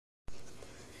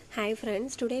Hi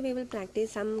friends, today we will practice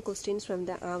some questions from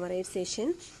the average session.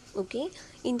 Okay,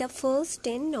 in the first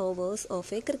 10 overs of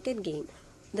a cricket game,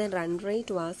 the run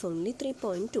rate was only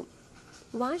 3.2.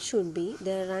 What should be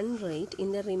the run rate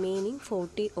in the remaining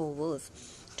 40 overs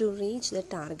to reach the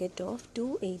target of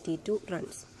 282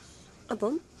 runs?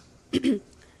 അപ്പം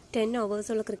 10 overs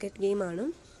ഉള്ള cricket ഗെയിമാണ്.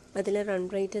 അതിലെ run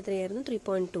rate എത്രയായിരുന്നു?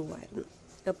 3.2 ആയിരുന്നു.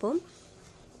 അപ്പം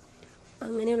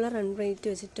അങ്ങനെയുള്ള run rate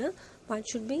വെച്ചിട്ട് what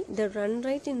should be the run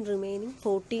rate in remaining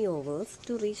 40 overs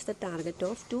to reach the target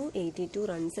of 282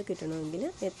 runs കിട്ടണമെങ്കിൽ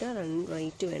എത്ര റൺ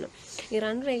റേറ്റ് വേണം? ഈ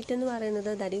റൺ റേറ്റ് എന്ന്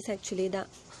പറയുന്നത് that is actually the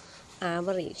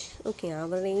average. Okay,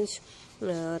 average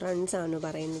runs ആണ്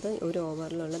പറയുന്നത് ഒരു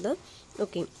ഓവറിലുള്ളത്.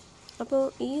 ഓക്കെ, അപ്പോൾ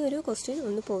ഈ ഒരു ക്വസ്റ്റ്യൻ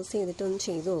ഒന്ന് പോസ് ചെയ്തിട്ട് ഒന്ന്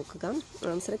ചെയ്ത് നോക്കുക,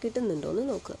 ആൻസർ കിട്ടുന്നുണ്ടോ എന്ന്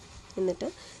നോക്കുക, എന്നിട്ട്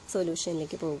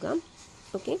സൊല്യൂഷനിലേക്ക് പോവുക.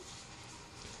 Okay,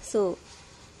 so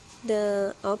the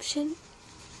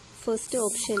first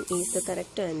option is the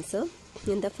correct answer.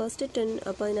 In the first 10,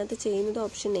 അപ്പോൾ അതിനകത്ത് ചെയ്യുന്നത്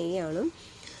ഓപ്ഷൻ എ ആണ്.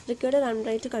 റിക്വയർഡ് റൺ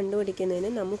റേറ്റ്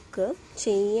കണ്ടുപിടിക്കുന്നതിന് നമുക്ക്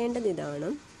ചെയ്യേണ്ടത് ഇതാണ്.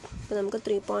 അപ്പോൾ നമുക്ക്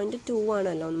 3.2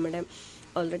 ആണല്ലോ നമ്മുടെ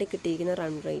ഓൾറെഡി കിട്ടിയിരിക്കുന്ന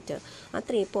റൺ റേറ്റ്. ആ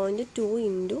 3.2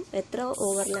 ഇൻറ്റു എത്ര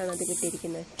ഓവറിലാണ് അത്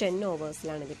കിട്ടിയിരിക്കുന്നത്? 10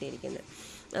 ഓവേഴ്സിലാണ് കിട്ടിയിരിക്കുന്നത്.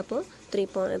 അപ്പോൾ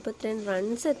ഇപ്പോൾ 10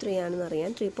 റൺസ് എത്രയാണെന്ന്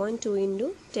അറിയാൻ 3.2 ഇൻറ്റു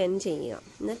 10 ചെയ്യുക.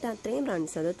 എന്നിട്ട് അത്രയും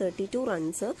റൺസ്, അത് 32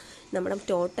 റൺസ് നമ്മുടെ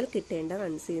ടോട്ടൽ കിട്ടേണ്ട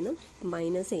റൺസിൽ നിന്ന്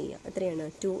മൈനസ് ചെയ്യുക. എത്രയാണ്?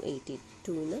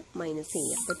 282 മൈനസ്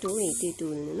ചെയ്യുക. അപ്പോൾ 282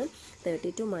 നിന്ന്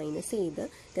 32 മൈനസ് ചെയ്ത്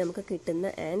നമുക്ക്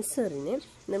കിട്ടുന്ന ആൻസറിന്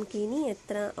നമുക്ക് ഇനി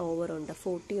എത്ര ഓവറുണ്ട്?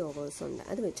 40 ഓവേഴ്സ് ഉണ്ട്,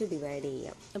 അത് വെച്ച് ഡിവൈഡ്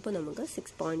ചെയ്യാം. അപ്പോൾ നമുക്ക്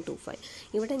 6.25.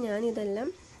 ഇവിടെ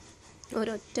ഞാനിതെല്ലാം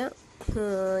ഒരൊറ്റ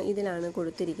ഇതിലാണ്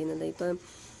കൊടുത്തിരിക്കുന്നത്, ഇപ്പം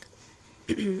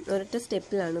ഒരൊറ്റ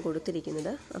സ്റ്റെപ്പിലാണ്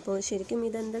കൊടുത്തിരിക്കുന്നത്. അപ്പോൾ ശരിക്കും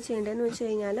ഇതെന്താ ചെയ്യേണ്ടതെന്ന് വെച്ച്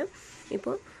കഴിഞ്ഞാൽ,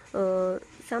 ഇപ്പോൾ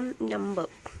സം നമ്പർ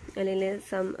അല്ലെങ്കിൽ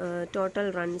സം ടോട്ടൽ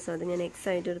റൺസ് അത് ഞാൻ എക്സ്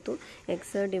ആയിട്ട് എടുത്തു.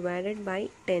 X divided by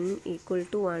 10 equal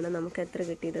to ആണ് നമുക്ക് എത്ര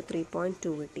കിട്ടിയത്?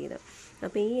 3.2 കിട്ടിയത്.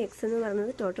 അപ്പോൾ ഈ എക്സ് എന്ന്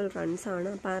പറയുന്നത് ടോട്ടൽ റൺസ്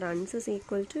ആണ്. അപ്പോൾ ആ റൺസ്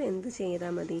ഈക്വൽ ടു എന്ത്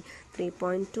ചെയ്താൽ മതി?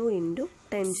 3.2 ഇൻറ്റു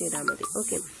 10 ചെയ്താൽ മതി.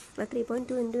 ഓക്കെ, ആ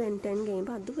 3.2 ഇൻറ്റു 10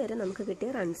 കഴിയുമ്പോൾ അതുവരെ നമുക്ക്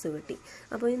കിട്ടിയ റൺസ് കിട്ടി.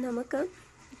 അപ്പോൾ ഇത് നമുക്ക്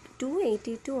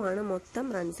 282 ആണ് മൊത്തം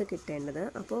റൺസ് കിട്ടേണ്ടത്.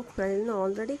 അപ്പോൾ അതിൽ നിന്ന്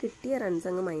ഓൾറെഡി കിട്ടിയ റൺസ്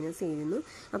അങ്ങ് മൈനസ് ചെയ്യുന്നു.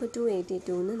 അപ്പോൾ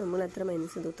 282 നമ്മൾ എത്ര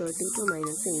മൈനസ് ചെയ്തു? 32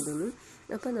 മൈനസ് ചെയ്തു.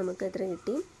 അപ്പോൾ നമുക്ക് എത്ര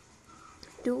കിട്ടി?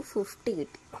 250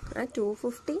 കിട്ടി. ആ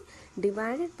 250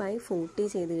 ഡിവൈഡഡ് ബൈ 40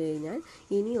 ചെയ്ത് കഴിഞ്ഞാൽ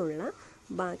ഇനിയുള്ള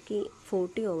ബാക്കി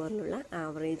 40 ഓവറിലുള്ള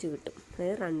ആവറേജ് കിട്ടും,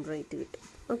 അതായത് റൺ റേറ്റ് കിട്ടും.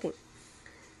 Okay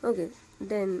okay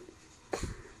then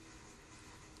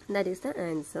that is the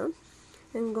answer.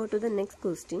 Then go to the next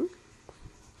question.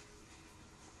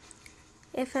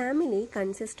 A family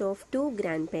consists of 2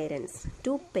 grandparents,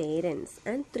 2 parents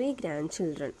and 3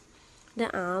 grandchildren. The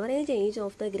average age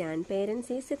of the grandparents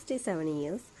is 67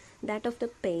 years, that of the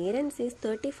parents is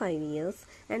 35 years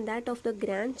and that of the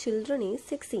grandchildren is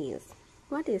 6 years.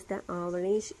 What is the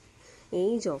average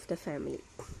age of the family?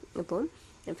 അപ്പോൾ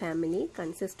family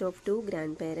consist of 2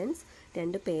 grandparents,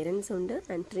 2 parents ഉണ്ട്,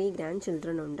 and 3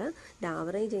 grandchildren ഉണ്ട്. The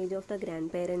average age of the grand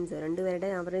parents, രണ്ടുപേരുടെ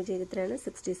average age എത്രയാണ്?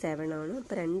 67 ആണ്.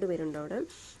 അപ്പോൾ 2 പേരുണ്ട് അവിടെ.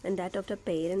 And that of the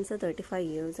parents 35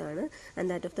 years ആണ്. And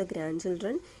that of the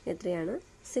grandchildren എത്രയാണ്?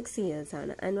 6 ഇയേഴ്സ്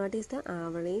ആണ്. And what is the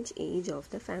average age of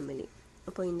the family?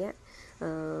 അപ്പോൾ ഇതിൻ്റെ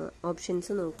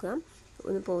ഓപ്ഷൻസ് നോക്കുക,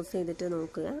 ഒന്ന് പോസ് ചെയ്തിട്ട്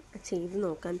നോക്കുക, ചെയ്ത്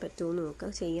നോക്കാൻ പറ്റുമോ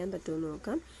നോക്കുക, ചെയ്യാൻ പറ്റുമോ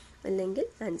നോക്കാം, അല്ലെങ്കിൽ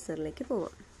ആൻസറിലേക്ക്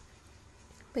പോവാം.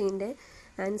 അപ്പോൾ ഇതിൻ്റെ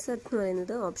ആൻസർ എന്ന്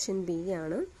പറയുന്നത് ഓപ്ഷൻ ബി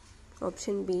ആണ്.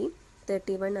 ഓപ്ഷൻ ബി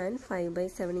 31 ആൻഡ്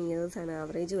 5/7 ഇയേഴ്സ് ആണ്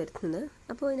ആവറേജ് വരുന്നത്.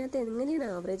 അപ്പോൾ ഇതിനകത്ത് എങ്ങനെയാണ്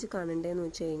ആവറേജ് കാണേണ്ടതെന്ന്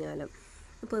വെച്ച് കഴിഞ്ഞാൽ,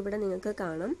 അപ്പോൾ ഇവിടെ നിങ്ങൾക്ക്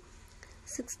കാണാം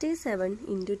 67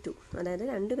 ഇൻറ്റു 2, അതായത്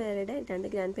 2 പേരുടെ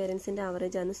 2 ഗ്രാൻഡ് പേരൻസിൻ്റെ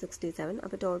ആവറേജ് ആണ് 67.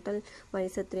 അപ്പോൾ ടോട്ടൽ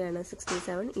വയസ്സ് എത്രയാണ്?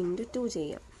 67 ഇൻറ്റു 2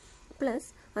 ചെയ്യാം. പ്ലസ്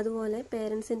അതുപോലെ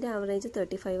പേരൻസിൻ്റെ ആവറേജ്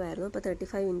 35 ആയിരുന്നു. അപ്പോൾ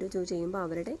 35 ഇൻറ്റു 2 ചെയ്യുമ്പോൾ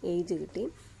അവരുടെ ഏജ് കിട്ടി.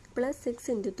 പ്ലസ് 6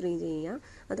 ഇൻറ്റു 3 ചെയ്യുക,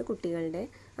 അത് കുട്ടികളുടെ.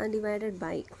 ഡിവൈഡഡ്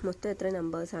ബൈ മൊത്തം എത്ര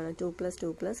നമ്പേഴ്സാണ്? 2 + 2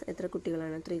 + എത്ര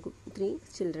കുട്ടികളാണ്? 3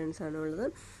 ചിൽഡ്രൻസ് ആണുള്ളത്.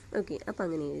 ഓക്കെ, അപ്പോൾ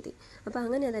അങ്ങനെ എഴുതി. അപ്പോൾ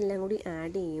അങ്ങനെ അതെല്ലാം കൂടി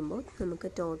ആഡ് ചെയ്യുമ്പോൾ നമുക്ക്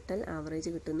ടോട്ടൽ ആവറേജ്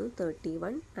കിട്ടുന്നു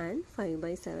 31 ആൻഡ്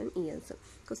 5/7 ഇയേഴ്സ്.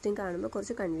 ക്വസ്റ്റ്യൻ കാണുമ്പോൾ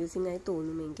കുറച്ച് കൺഫ്യൂസിംഗ് ആയി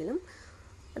തോന്നുമെങ്കിലും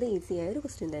അത് ഈസിയായ ഒരു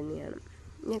ക്വസ്റ്റ്യൻ തന്നെയാണ്.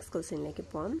 നെക്സ്റ്റ് ക്വസ്റ്റ്യനിലേക്ക്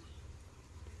പോകാം.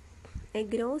 A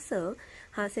grocer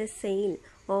has a sale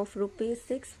of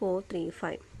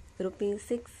 ₹6435,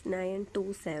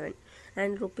 ₹6927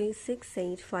 and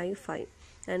 ₹6855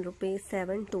 and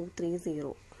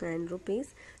 ₹7230 and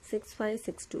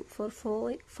 ₹6562 for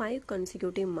 5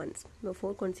 consecutive months.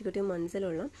 4 consecutive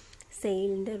monthsiലുള്ള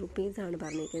സെയിലിൻ്റെ റുപ്പീസാണ്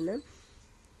പറഞ്ഞിരിക്കുന്നത്.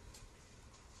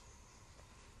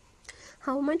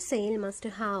 How much sale must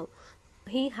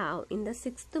he have in the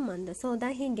 6th month so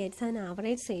that he gets an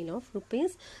average sale of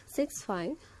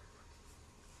 ₹65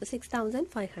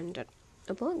 6,500.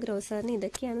 അപ്പോൾ ഗ്രോസറിന്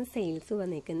ഇതൊക്കെയാണ് sales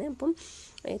വന്നിരിക്കുന്നത്. അപ്പം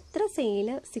എത്ര sale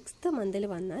 6th മന്തിൽ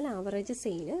വന്നാൽ average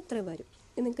sale എത്ര വരും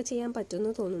നിങ്ങൾക്ക് ചെയ്യാൻ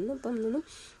പറ്റുമെന്ന് തോന്നുന്നു.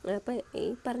 അപ്പം ഈ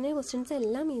പറഞ്ഞ ക്വസ്റ്റ്യൻസ്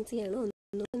എല്ലാം ഈസിയാണ്.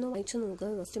 ഒന്ന് വായിച്ചു നോക്കുക,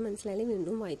 ക്വസ്റ്റ്യൻ മനസ്സിലായാലും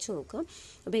വീണ്ടും വായിച്ചു നോക്കുക.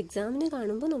 അപ്പോൾ എക്സാമിന്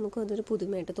കാണുമ്പോൾ നമുക്ക് അതൊരു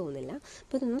പുതുമയായിട്ട് തോന്നില്ല.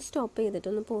 അപ്പോൾ ഇതൊന്ന് സ്റ്റോപ്പ് ചെയ്തിട്ട്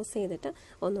ഒന്ന് പോസ് ചെയ്തിട്ട്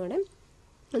ഒന്നുകൂടെ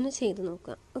ഒന്ന് ചെയ്ത്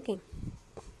നോക്കുക. ഓക്കെ,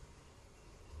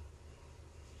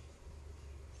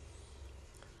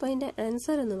 അപ്പോൾ അതിൻ്റെ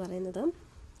ആൻസർ എന്ന് പറയുന്നത്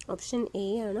ഓപ്ഷൻ എ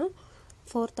ആണ്.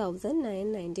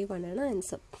 4,991 ആണ്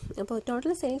ആൻസർ. അപ്പോൾ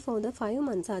total sale for the 5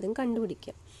 months ആദ്യം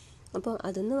കണ്ടുപിടിക്കുക. അപ്പോൾ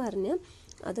അതെന്ന് പറഞ്ഞ്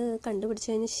അത്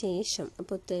കണ്ടുപിടിച്ചതിന് ശേഷം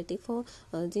അപ്പോൾ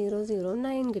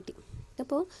 34,009 കിട്ടി.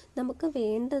 അപ്പോൾ നമുക്ക്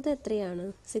വേണ്ടത് എത്രയാണ്?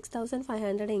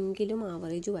 6,500 എങ്കിലും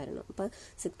ആവറേജ് വരണം. അപ്പോൾ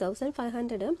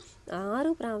 6,500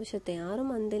 6 പ്രാവശ്യത്തെ 6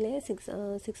 മന്തിലെ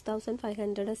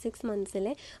 6,500 6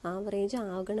 monthsലെ ആവറേജ്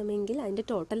ആകണമെങ്കിൽ അതിൻ്റെ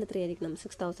ടോട്ടൽ എത്രയായിരിക്കണം?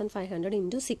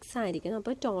 6,500 × 6 ആയിരിക്കണം.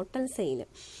 അപ്പോൾ ടോട്ടൽ സെയിൽ,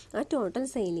 ആ ടോട്ടൽ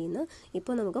സെയിലിൽ നിന്ന്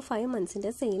ഇപ്പോൾ നമുക്ക് 5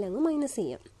 monthsൻ്റെ സെയിൽ അങ്ങ് മൈനസ്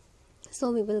ചെയ്യാം. So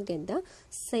we will get the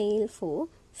sale four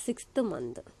 6th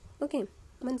month. Okay,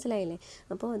 മനസ്സിലായില്ലേ?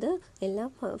 അപ്പോൾ അത് എല്ലാ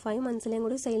 5 monthsലെയും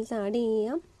കൂടി സെയിൽസ് ആഡ്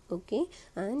ചെയ്യാം. ഓക്കെ,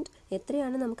 ആൻഡ്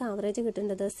എത്രയാണ് നമുക്ക് ആവറേജ്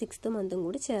കിട്ടേണ്ടത്? 6th month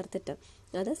കൂടി ചേർത്തിട്ട്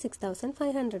അത്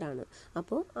 6,500 ആണ്.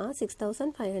 അപ്പോൾ ആ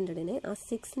 6,500നെ ആ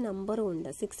 6 നമ്പർ കൊണ്ട്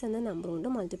 6 എന്ന നമ്പർ കൊണ്ട്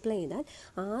മൾട്ടിപ്ലൈ ചെയ്താൽ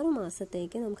 6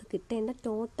 മാസത്തേക്ക് നമുക്ക് കിട്ടേണ്ട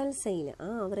ടോട്ടൽ സെയിൽ, ആ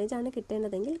ആവറേജ് ആണ്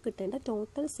കിട്ടേണ്ടതെങ്കിൽ കിട്ടേണ്ട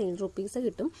ടോട്ടൽ സെയിൽ റുപ്പീസ്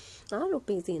കിട്ടും. ആ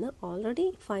റുപ്പീസിൽ നിന്ന് ഓൾറെഡി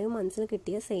 5 monthsൽ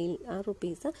കിട്ടിയ സെയിൽ ആ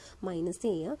റുപ്പീസ് മൈനസ്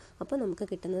ചെയ്യുക. അപ്പോൾ നമുക്ക്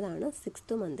കിട്ടുന്നതാണ്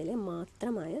 6th monthലെ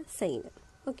മാത്രമായ sale.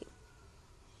 Okay,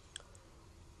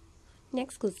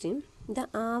 next question. The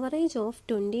average of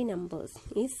 20 numbers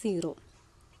is 0.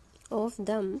 Of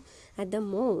them, at the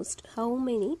most, how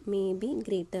many may be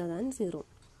greater than 0?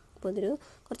 അപ്പോൾ ഇതൊരു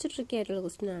കുറച്ച് ട്രിക്കി ആയിട്ടുള്ള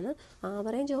ക്വസ്റ്റ്യൻ ആണ്.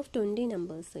 ആവറേജ് ഓഫ് 20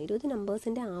 numbers, 20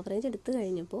 നമ്പേഴ്സിൻ്റെ ആവറേജ് എടുത്തു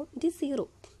കഴിഞ്ഞപ്പോൾ it is 0.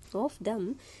 Of them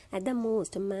at the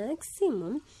most,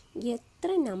 maximum എത്ര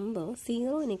number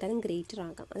 0-നേക്കാളും greater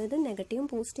ആകാം? അതായത് നെഗറ്റീവും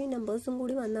പോസിറ്റീവ് നമ്പേഴ്സും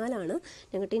കൂടി വന്നാലാണ്,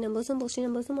 നെഗറ്റീവ് നമ്പേഴ്സും പോസിറ്റീവ്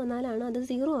നമ്പേഴ്സും വന്നാലാണ് അത്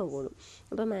 0 ആവുകയുള്ളൂ.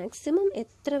 അപ്പോൾ മാക്സിമം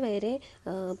എത്ര വരെ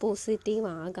പോസിറ്റീവ്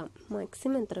ആകാം,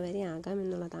 മാക്സിമം എത്ര വരെ ആകാം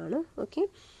എന്നുള്ളതാണ്. ഓക്കെ,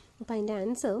 അപ്പോൾ അതിൻ്റെ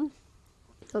ആൻസർ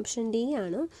ഓപ്ഷൻ ഡി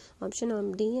ആണ്. ഓപ്ഷൻ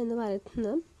ഡി എന്ന്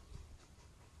പറയുന്നത്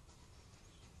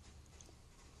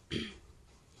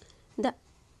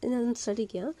ഇതൊന്ന്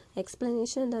ശ്രദ്ധിക്കുക.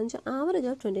 എക്സ്പ്ലനേഷൻ എന്താണെന്ന് വെച്ചാൽ ആവറേജ്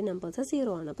ഓഫ് 20 numbers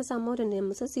 0 ആണ്. അപ്പോൾ സം ഓഫ് 20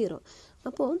 numbers 0.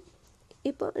 അപ്പോൾ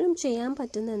ഇപ്പോഴും ചെയ്യാൻ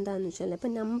പറ്റുന്ന എന്താണെന്ന് വെച്ചാൽ,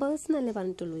 ഇപ്പോൾ നമ്പേഴ്സ് എന്നല്ലേ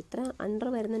പറഞ്ഞിട്ടുള്ളൂ, ഇത്ര അണ്ടർ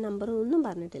വരുന്ന നമ്പർ ഒന്നും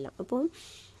പറഞ്ഞിട്ടില്ല. അപ്പോൾ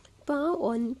ഇപ്പോൾ ആ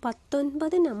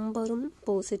 19 നമ്പറും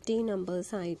പോസിറ്റീവ്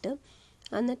നമ്പേഴ്സായിട്ട്,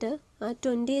 എന്നിട്ട് ആ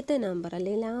 20th നമ്പർ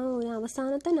അല്ലെങ്കിൽ ആ ഒരു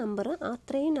അവസാനത്തെ നമ്പർ,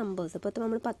 അത്രയും നമ്പേഴ്സ്, ഇപ്പോൾ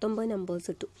നമ്മൾ 19 നമ്പേഴ്സ്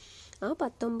ഇട്ടു. ആ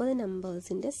 19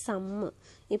 നമ്പേഴ്സിൻ്റെ സമ്മ്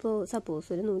ഇപ്പോൾ സപ്പോസ്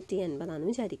ഒരു 180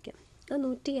 ആണെന്ന് വിചാരിക്കാം. ആ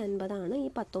 180 ഈ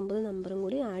 19 നമ്പറും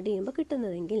കൂടി ആഡ് ചെയ്യുമ്പോൾ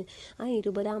കിട്ടുന്നതെങ്കിൽ ആ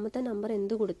 20ാമത്തെ നമ്പർ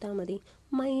എന്ത് കൊടുത്താൽ മതി?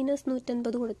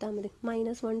 -180 കൊടുത്താൽ മതി,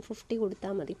 -150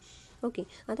 കൊടുത്താൽ മതി. ഓക്കെ,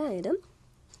 അതായത്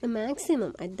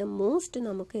മാക്സിമം അറ്റ് ദ മോസ്റ്റ്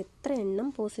നമുക്ക് എത്ര എണ്ണം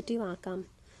പോസിറ്റീവ് ആക്കാം?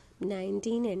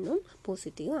 19 എണ്ണം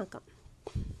പോസിറ്റീവ് ആക്കാം.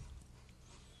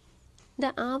 The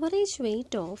average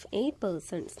weight of 8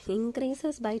 persons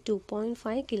increases by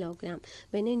 2.5 kg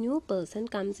when a new person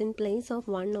comes in place of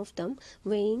one of them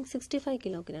weighing 65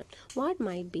 kg. What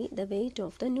might be the weight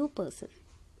of the new person?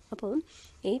 അപ്പോൾ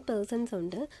 8 persons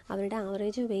ഉണ്ട്, അവരുടെ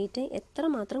average wait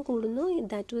എത്രമാത്രം കൂടുന്നു?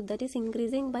 that is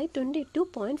increasing by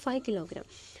 22.5 kg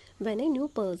when a new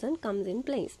person comes in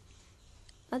place.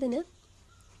 അതിന്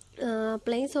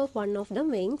place of one of them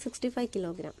weighing 65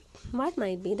 kg. What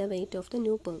might be the weight of the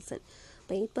new person?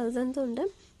 അപ്പോൾ 8 persons ഉണ്ട്,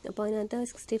 അപ്പോൾ അതിനകത്ത്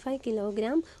 65 kg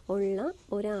ഉള്ള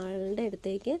ഒരാളുടെ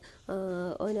അടുത്തേക്ക്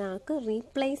ഒരാൾക്ക്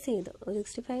റീപ്ലേസ് ചെയ്ത്,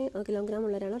 65 kg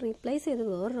ഉള്ള ഒരാൾ റീപ്ലേസ് ചെയ്ത്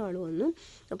വേറൊരാൾ വന്നു.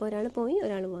 അപ്പോൾ ഒരാൾ പോയി,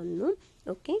 ഒരാൾ വന്നു.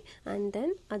 ഓക്കെ, ആൻഡ് ദെൻ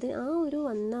അത് ആ ഒരു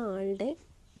വന്ന ആളുടെ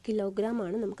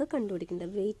കിലോഗ്രാമാണ് നമുക്ക്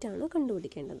കണ്ടുപിടിക്കേണ്ടത്, വെയിറ്റ് ആണ്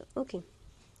കണ്ടുപിടിക്കേണ്ടത്. ഓക്കെ,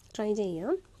 ട്രൈ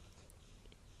ചെയ്യാം.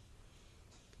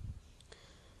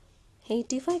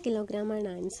 85 kg ആണ്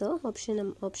ആൻസർ.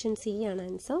 ഓപ്ഷൻ സി ആണ്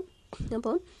ആൻസർ.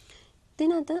 അപ്പോൾ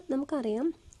ഇതിനകത്ത് നമുക്കറിയാം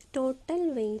ടോട്ടൽ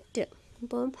വെയിറ്റ്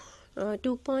ഇപ്പോൾ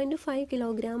 2.5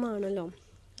 kg ആണല്ലോ.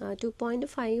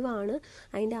 2.5 ആണ്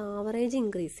അതിൻ്റെ ആവറേജ്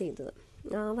ഇൻക്രീസ് ചെയ്തത്.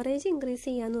 ആവറേജ് ഇൻക്രീസ്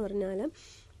ചെയ്യാന്ന് പറഞ്ഞാൽ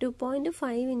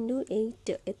 2.5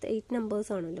 × 8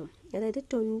 നമ്പേഴ്സ് ആണല്ലോ. അതായത്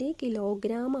 20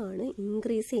 kg ആണ്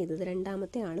ഇൻക്രീസ് ചെയ്തത്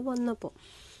രണ്ടാമത്തെ ആൾ വന്നപ്പോൾ.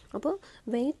 അപ്പോൾ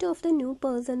weight of the new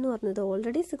person എന്ന് പറഞ്ഞത്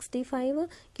ഓൾറെഡി 65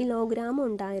 kg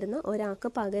ഉണ്ടായിരുന്ന ഒരാൾക്ക്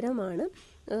പകരമാണ്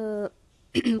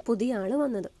പുതിയ ആൾ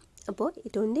വന്നത്. അപ്പോൾ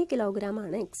 20 kg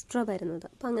ആണ് എക്സ്ട്രാ വരുന്നത്.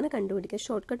 അപ്പോൾ അങ്ങനെ കണ്ടുപിടിക്കുക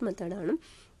ഷോർട്ട് കട്ട് മെത്തേഡാണ്.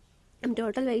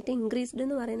 ടോട്ടൽ വെയിറ്റ് ഇൻക്രീസ്ഡ്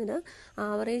എന്ന് പറയുന്നത്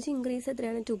ആവറേജ് ഇൻക്രീസ്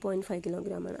എത്രയാണ് 2.5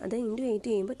 കിലോഗ്രാം ആണ്. അത് ഇൻറ്റു 8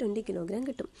 ചെയ്യുമ്പോൾ 20 കിലോഗ്രാം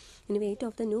കിട്ടും. ഇനി weight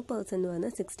of the new person എന്ന്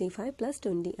പറയുന്നത് 65 +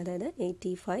 20, അതായത്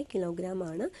 85 കിലോഗ്രാം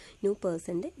ആണ് ന്യൂ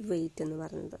പേഴ്സൻ്റെ വെയിറ്റ് എന്ന്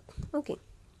പറയുന്നത്. Okay,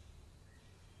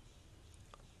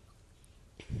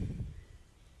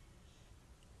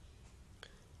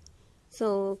 so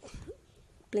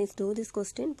please do this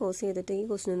question. Pose ചെയ്തിട്ട് ഈ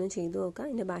ക്വസ്റ്റ്യൻ ഒന്ന് ചെയ്തു നോക്കുക.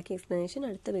 ഇതിൻ്റെ ബാക്കി എക്സ്പ്ലനേഷൻ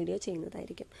അടുത്ത വീഡിയോ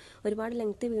ചെയ്യുന്നതായിരിക്കും. ഒരുപാട്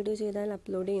ലെങ്തി വീഡിയോ ചെയ്താൽ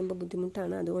അപ്ലോഡ് ചെയ്യുമ്പോൾ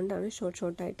ബുദ്ധിമുട്ടാണ്, അതുകൊണ്ടാണ്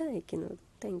ഷോർട്ടായിട്ട് അയക്കുന്നത്.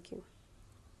 Thank you.